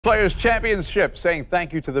Players Championship saying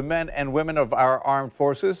thank you to the men and women of our armed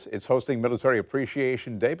forces. It's hosting Military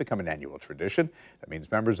Appreciation Day, become an annual tradition. That means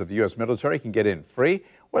members of the U.S. military can get in free,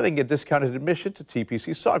 or they can get discounted admission to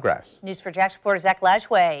TPC Sawgrass. News4JAX reporter Zach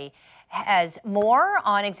Lajwe has more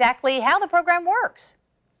on exactly how the program works.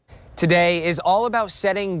 Today is all about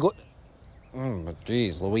setting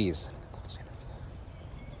Geez, Louise.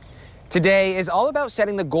 Today is all about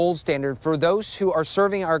setting the gold standard for those who are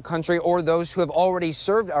serving our country or those who have already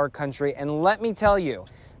served our country, and let me tell you,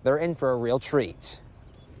 they're in for a real treat.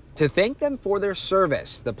 To thank them for their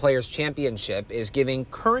service, the Players Championship is giving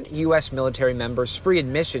current U.S. military members free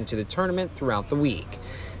admission to the tournament throughout the week.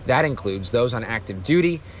 That includes those on active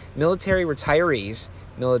duty, military retirees,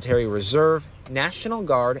 military reserve, National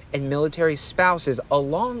Guard, and military spouses,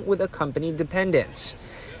 along with accompanied dependents.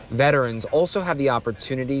 Veterans also have the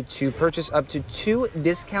opportunity to purchase up to 2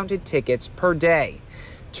 discounted tickets per day.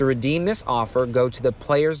 To redeem this offer, go to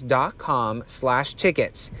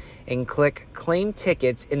theplayers.com/tickets and click Claim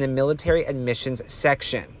Tickets in the Military Admissions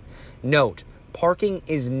section. Note, parking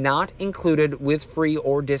is not included with free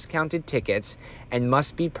or discounted tickets and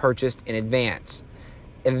must be purchased in advance.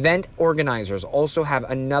 Event organizers also have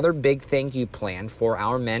another big thank you plan for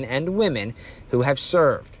our men and women who have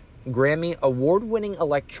served. Grammy award-winning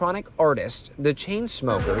electronic artist The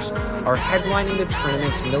Chainsmokers are headlining the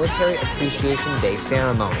tournament's Military Appreciation Day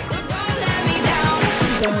ceremony.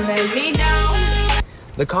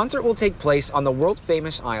 The concert will take place on the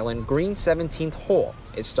world-famous island Green 17th Hole.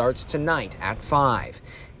 It starts tonight at 5.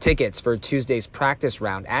 Tickets for Tuesday's practice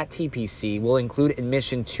round at TPC will include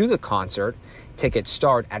admission to the concert. Tickets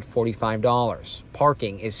start at $45.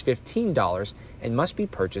 Parking is $15 and must be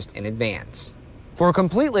purchased in advance. For a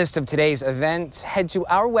complete list of today's events, head to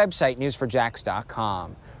our website,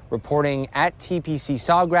 news4jax.com. Reporting at TPC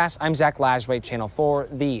Sawgrass, I'm Zach Lajwe, Channel 4,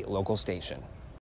 the local station.